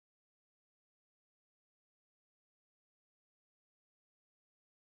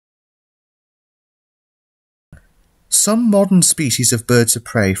Some modern species of birds of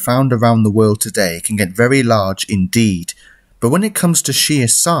prey found around the world today can get very large indeed, but when it comes to sheer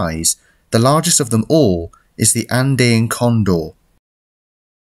size, the largest of them all is the Andean condor.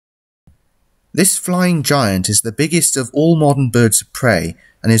 This flying giant is the biggest of all modern birds of prey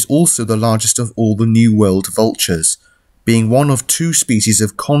and is also the largest of all the New World vultures, being one of two species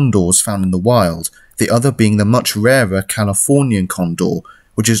of condors found in the wild, the other being the much rarer Californian condor,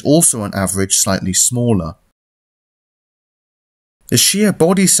 which is also on average slightly smaller. The sheer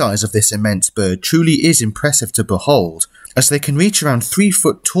body size of this immense bird truly is impressive to behold, as they can reach around 3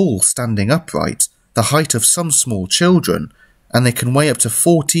 foot tall standing upright, the height of some small children, and they can weigh up to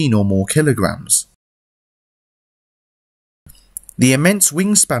 14 or more kilograms. The immense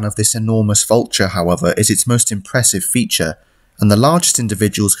wingspan of this enormous vulture, however, is its most impressive feature, and the largest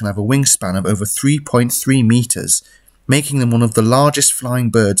individuals can have a wingspan of over 3.3 meters, making them one of the largest flying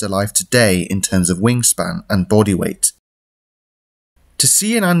birds alive today in terms of wingspan and body weight. To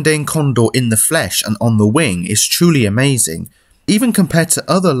see an Andean condor in the flesh and on the wing is truly amazing. Even compared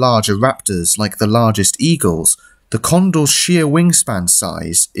to other larger raptors like the largest eagles, the condor's sheer wingspan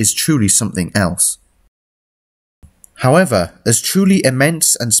size is truly something else. However, as truly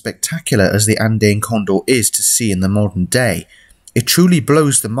immense and spectacular as the Andean condor is to see in the modern day, it truly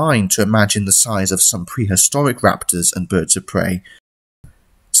blows the mind to imagine the size of some prehistoric raptors and birds of prey.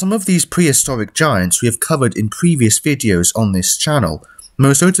 Some of these prehistoric giants we have covered in previous videos on this channel,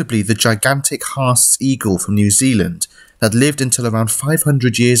 most notably the gigantic Haast's eagle from New Zealand that lived until around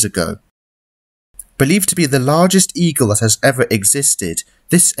 500 years ago. Believed to be the largest eagle that has ever existed,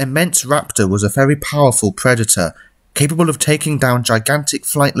 this immense raptor was a very powerful predator, capable of taking down gigantic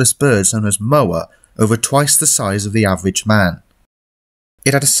flightless birds known as moa over twice the size of the average man.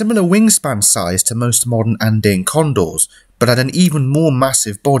 It had a similar wingspan size to most modern Andean condors, but had an even more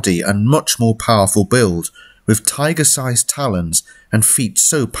massive body and much more powerful build, with tiger-sized talons and feet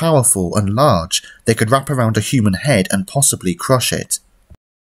so powerful and large they could wrap around a human head and possibly crush it.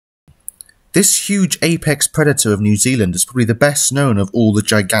 This huge apex predator of New Zealand is probably the best known of all the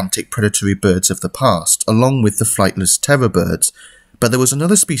gigantic predatory birds of the past, along with the flightless terror birds, but there was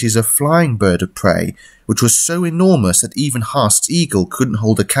another species of flying bird of prey which was so enormous that even Haast's eagle couldn't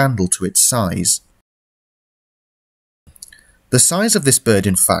hold a candle to its size. The size of this bird,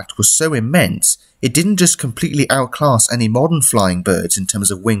 in fact, was so immense, it didn't just completely outclass any modern flying birds in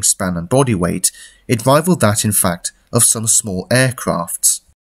terms of wingspan and body weight, it rivaled that, in fact, of some small aircrafts.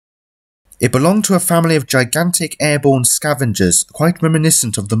 It belonged to a family of gigantic airborne scavengers quite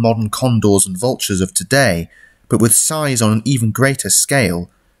reminiscent of the modern condors and vultures of today, but with size on an even greater scale,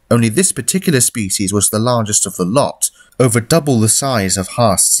 only this particular species was the largest of the lot, over double the size of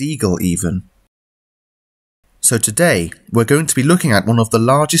Haast's eagle even. So today, we're going to be looking at one of the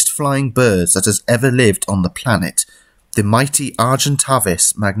largest flying birds that has ever lived on the planet, the mighty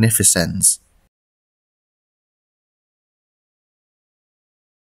Argentavis magnificens.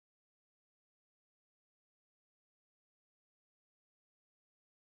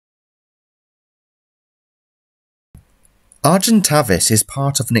 Argentavis is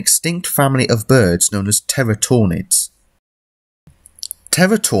part of an extinct family of birds known as pterotornids.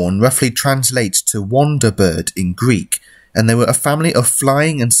 Pteratorn roughly translates to wander bird in Greek, and they were a family of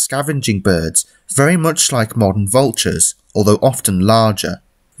flying and scavenging birds very much like modern vultures, although often larger,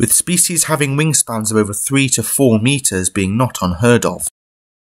 with species having wingspans of over 3 to 4 meters being not unheard of.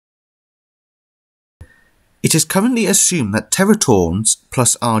 It is currently assumed that pteratorns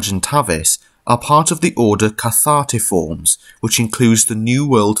plus Argentavis are part of the order Cathartiformes, which includes the New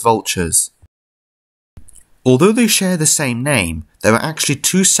World vultures. Although they share the same name, there are actually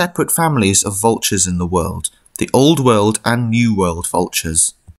two separate families of vultures in the world, the Old World and New World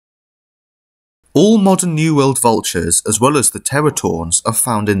vultures. All modern New World vultures, as well as the pteratorns, are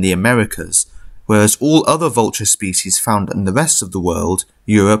found in the Americas, whereas all other vulture species found in the rest of the world,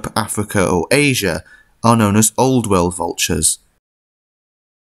 Europe, Africa or Asia, are known as Old World vultures.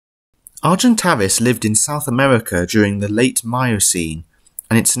 Argentavis lived in South America during the late Miocene,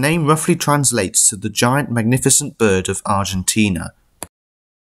 and its name roughly translates to the giant magnificent bird of Argentina.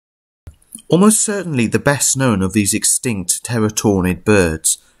 Almost certainly the best known of these extinct pteratornid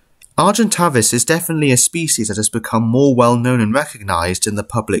birds, Argentavis is definitely a species that has become more well known and recognised in the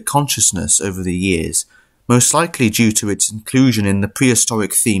public consciousness over the years, most likely due to its inclusion in the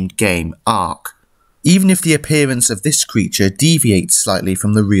prehistoric themed game Ark, even if the appearance of this creature deviates slightly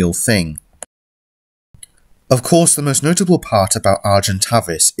from the real thing. Of course, the most notable part about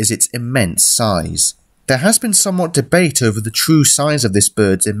Argentavis is its immense size. There has been somewhat debate over the true size of this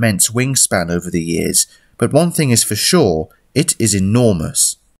bird's immense wingspan over the years, but one thing is for sure, it is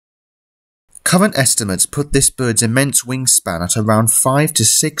enormous. Current estimates put this bird's immense wingspan at around 5 to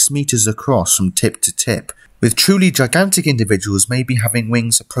 6 meters across from tip to tip, with truly gigantic individuals maybe having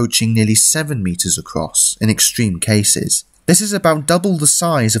wings approaching nearly 7 meters across in extreme cases. This is about double the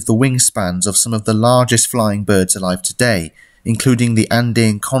size of the wingspans of some of the largest flying birds alive today, including the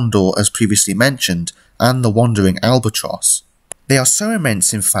Andean condor as previously mentioned, and the wandering albatross. They are so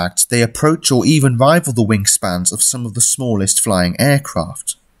immense in fact, they approach or even rival the wingspans of some of the smallest flying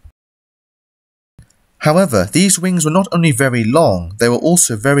aircraft. However, these wings were not only very long, they were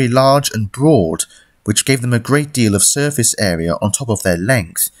also very large and broad, which gave them a great deal of surface area on top of their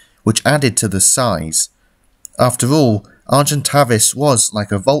length, which added to the size. After all, Argentavis was,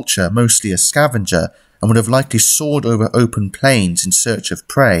 like a vulture, mostly a scavenger, and would have likely soared over open plains in search of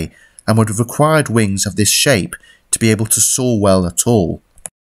prey, and would have required wings of this shape to be able to soar well at all.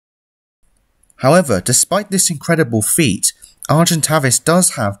 However, despite this incredible feat, Argentavis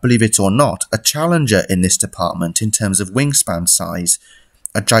does have, believe it or not, a challenger in this department in terms of wingspan size,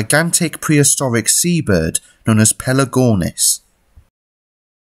 a gigantic prehistoric seabird known as Pelagornis.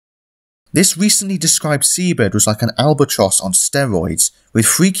 This recently described seabird was like an albatross on steroids, with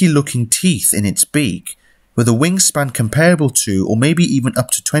freaky looking teeth in its beak, with a wingspan comparable to or maybe even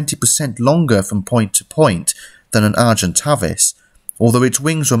up to 20% longer from point to point than an Argentavis, although its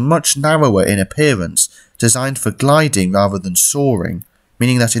wings were much narrower in appearance, designed for gliding rather than soaring,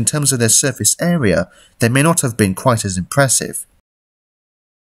 meaning that in terms of their surface area, they may not have been quite as impressive.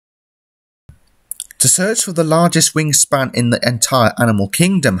 To search for the largest wingspan in the entire animal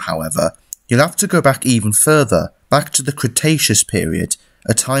kingdom, however, you'll have to go back even further, back to the Cretaceous period,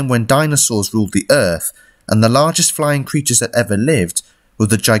 a time when dinosaurs ruled the earth, and the largest flying creatures that ever lived were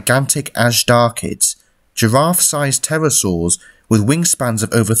the gigantic Argentavis, giraffe-sized pterosaurs with wingspans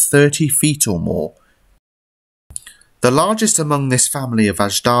of over 30 feet or more. The largest among this family of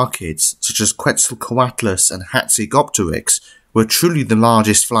Argentavis, such as Quetzalcoatlus and Hatzegopteryx, were truly the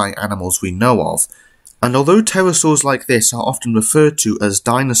largest flying animals we know of, and although pterosaurs like this are often referred to as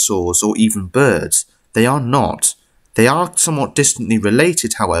dinosaurs or even birds, they are not. They are somewhat distantly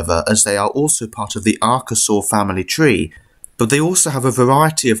related, however, as they are also part of the Archosaur family tree, but they also have a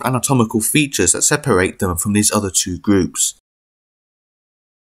variety of anatomical features that separate them from these other two groups.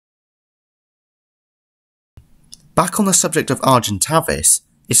 Back on the subject of Argentavis,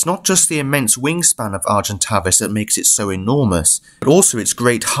 it's not just the immense wingspan of Argentavis that makes it so enormous, but also its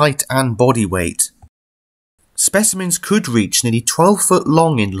great height and body weight. Specimens could reach nearly 12 foot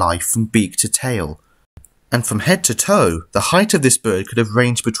long in life from beak to tail, and from head to toe, the height of this bird could have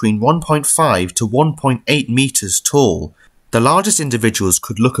ranged between 1.5 to 1.8 meters tall. The largest individuals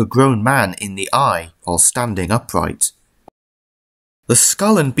could look a grown man in the eye while standing upright. The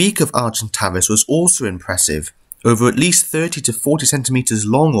skull and beak of Argentavis was also impressive, over at least 30 to 40 centimeters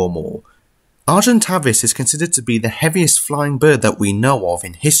long or more. Argentavis is considered to be the heaviest flying bird that we know of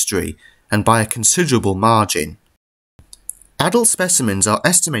in history, and by a considerable margin. Adult specimens are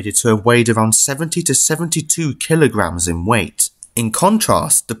estimated to have weighed around 70 to 72 kilograms in weight. In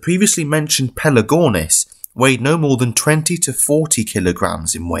contrast, the previously mentioned Pelagornis weighed no more than 20 to 40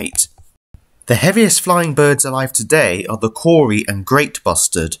 kilograms in weight. The heaviest flying birds alive today are the Cory and Great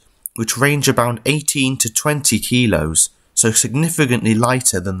Bustard, which range around 18 to 20 kilos, so significantly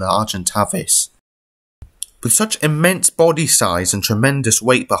lighter than the Argentavis. With such immense body size and tremendous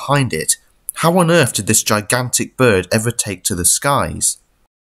weight behind it, how on earth did this gigantic bird ever take to the skies?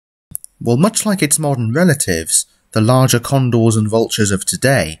 Well, much like its modern relatives, the larger condors and vultures of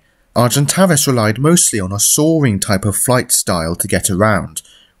today, Argentavis relied mostly on a soaring type of flight style to get around,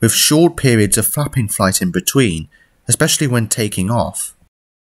 with short periods of flapping flight in between, especially when taking off.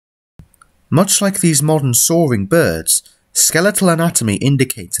 Much like these modern soaring birds, skeletal anatomy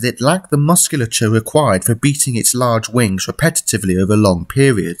indicates that it lacked the musculature required for beating its large wings repetitively over long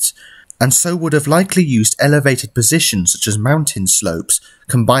periods, and so would have likely used elevated positions such as mountain slopes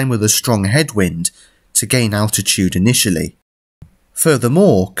combined with a strong headwind to gain altitude initially.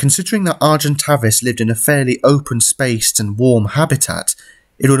 Furthermore, considering that Argentavis lived in a fairly open-spaced and warm habitat,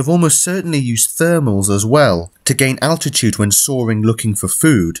 it would have almost certainly used thermals as well to gain altitude when soaring looking for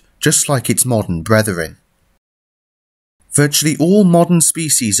food, just like its modern brethren. Virtually all modern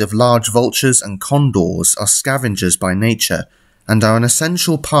species of large vultures and condors are scavengers by nature, and are an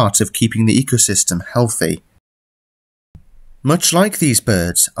essential part of keeping the ecosystem healthy. Much like these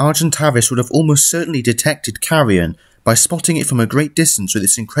birds, Argentavis would have almost certainly detected carrion by spotting it from a great distance with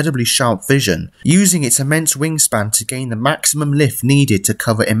its incredibly sharp vision, using its immense wingspan to gain the maximum lift needed to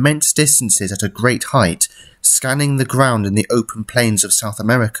cover immense distances at a great height, scanning the ground in the open plains of South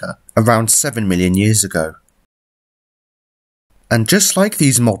America around 7 million years ago. And just like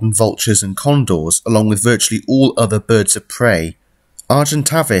these modern vultures and condors, along with virtually all other birds of prey,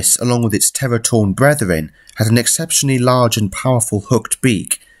 Argentavis, along with its terror-torn brethren, had an exceptionally large and powerful hooked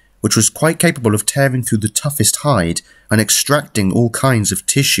beak, which was quite capable of tearing through the toughest hide and extracting all kinds of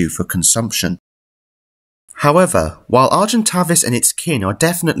tissue for consumption. However, while Argentavis and its kin are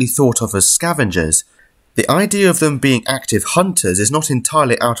definitely thought of as scavengers, the idea of them being active hunters is not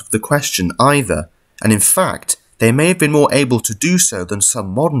entirely out of the question either, and in fact, they may have been more able to do so than some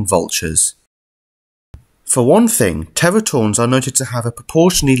modern vultures. For one thing, terrators are noted to have a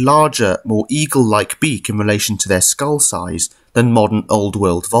proportionally larger, more eagle-like beak in relation to their skull size than modern Old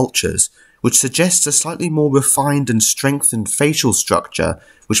World vultures, which suggests a slightly more refined and strengthened facial structure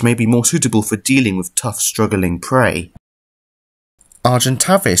which may be more suitable for dealing with tough, struggling prey.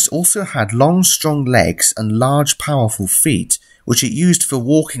 Argentavis also had long, strong legs and large, powerful feet, which it used for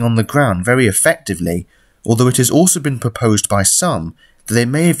walking on the ground very effectively, although it has also been proposed by some that they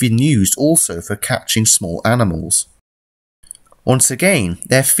may have been used also for catching small animals. Once again,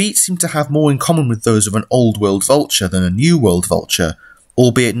 their feet seem to have more in common with those of an Old World vulture than a New World vulture,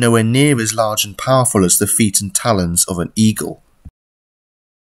 albeit nowhere near as large and powerful as the feet and talons of an eagle.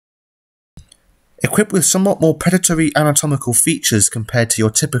 Equipped with somewhat more predatory anatomical features compared to your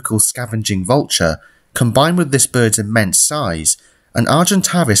typical scavenging vulture, combined with this bird's immense size, an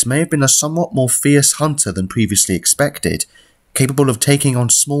Argentavis may have been a somewhat more fierce hunter than previously expected, capable of taking on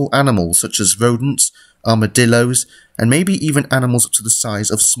small animals such as rodents, armadillos, and maybe even animals up to the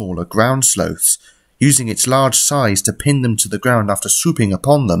size of smaller ground sloths, using its large size to pin them to the ground after swooping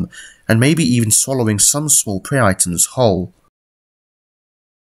upon them, and maybe even swallowing some small prey items whole.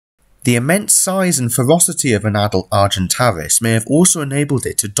 The immense size and ferocity of an adult Argentavis may have also enabled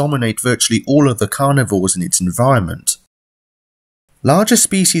it to dominate virtually all of the carnivores in its environment. Larger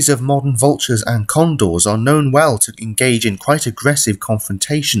species of modern vultures and condors are known well to engage in quite aggressive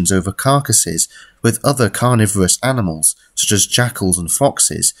confrontations over carcasses with other carnivorous animals, such as jackals and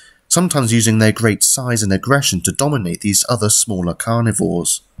foxes, sometimes using their great size and aggression to dominate these other smaller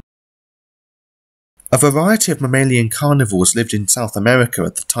carnivores. A variety of mammalian carnivores lived in South America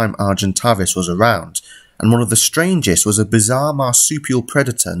at the time Argentavis was around, and one of the strangest was a bizarre marsupial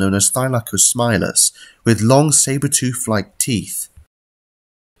predator known as Thylacus smilus, with long saber-tooth-like teeth.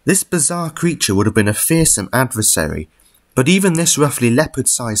 This bizarre creature would have been a fearsome adversary, but even this roughly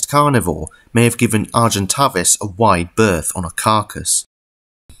leopard-sized carnivore may have given Argentavis a wide berth on a carcass.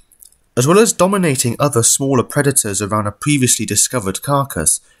 As well as dominating other smaller predators around a previously discovered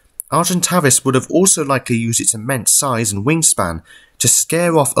carcass, Argentavis would have also likely used its immense size and wingspan to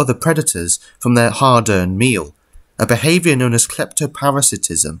scare off other predators from their hard-earned meal, a behaviour known as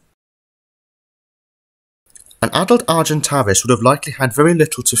kleptoparasitism. An adult Argentavis would have likely had very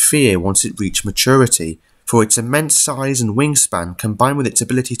little to fear once it reached maturity, for its immense size and wingspan combined with its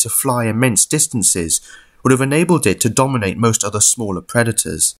ability to fly immense distances would have enabled it to dominate most other smaller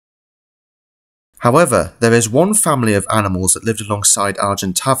predators. However, there is one family of animals that lived alongside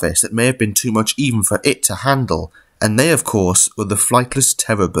Argentavis that may have been too much even for it to handle, and they of course were the flightless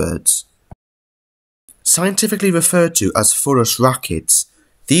terror birds. Scientifically referred to as Furus rachids,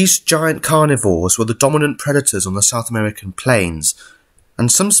 these giant carnivores were the dominant predators on the South American plains,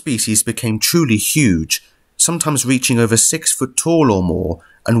 and some species became truly huge, sometimes reaching over 6 foot tall or more,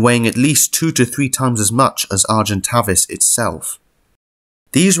 and weighing at least 2 to 3 times as much as Argentavis itself.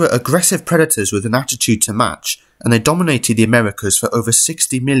 These were aggressive predators with an attitude to match, and they dominated the Americas for over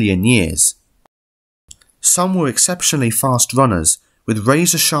 60 million years. Some were exceptionally fast runners, with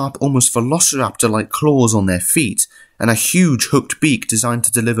razor-sharp, almost velociraptor-like claws on their feet, and a huge hooked beak designed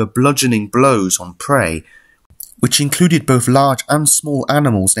to deliver bludgeoning blows on prey, which included both large and small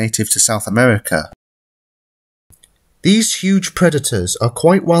animals native to South America. These huge predators are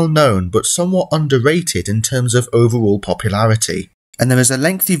quite well known but somewhat underrated in terms of overall popularity. And there is a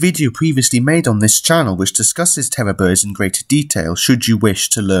lengthy video previously made on this channel which discusses terror birds in greater detail should you wish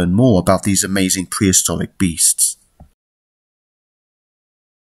to learn more about these amazing prehistoric beasts.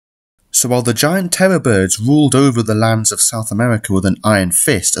 So while the giant terror birds ruled over the lands of South America with an iron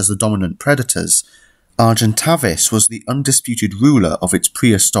fist as the dominant predators, Argentavis was the undisputed ruler of its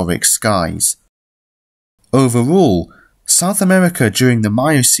prehistoric skies. Overall, South America during the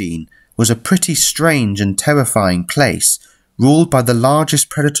Miocene was a pretty strange and terrifying place, ruled by the largest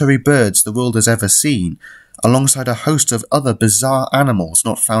predatory birds the world has ever seen, alongside a host of other bizarre animals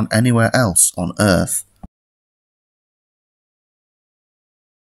not found anywhere else on Earth.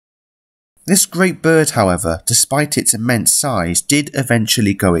 This great bird, however, despite its immense size, did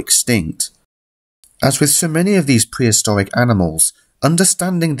eventually go extinct. As with so many of these prehistoric animals,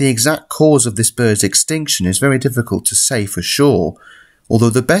 Understanding the exact cause of this bird's extinction is very difficult to say for sure,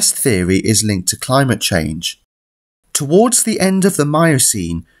 although the best theory is linked to climate change. Towards the end of the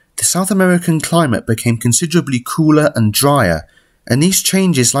Miocene, the South American climate became considerably cooler and drier, and these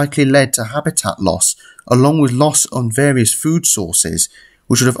changes likely led to habitat loss, along with loss on various food sources,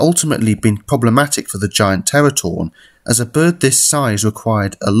 which would have ultimately been problematic for the giant teratorn, as a bird this size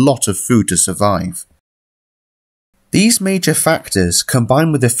required a lot of food to survive. These major factors,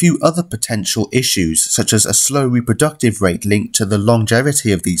 combined with a few other potential issues such as a slow reproductive rate linked to the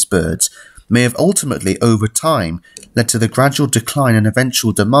longevity of these birds, may have ultimately, over time, led to the gradual decline and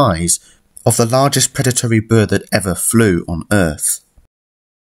eventual demise of the largest predatory bird that ever flew on Earth.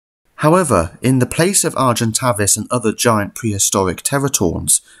 However, in the place of Argentavis and other giant prehistoric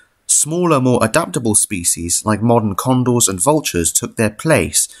teratorns, smaller, more adaptable species like modern condors and vultures took their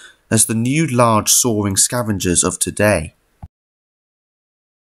place as the new large soaring scavengers of today.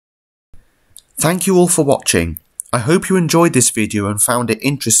 Thank you all for watching. I hope you enjoyed this video and found it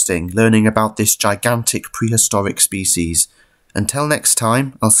interesting learning about this gigantic prehistoric species. Until next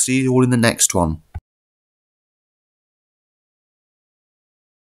time, I'll see you all in the next one.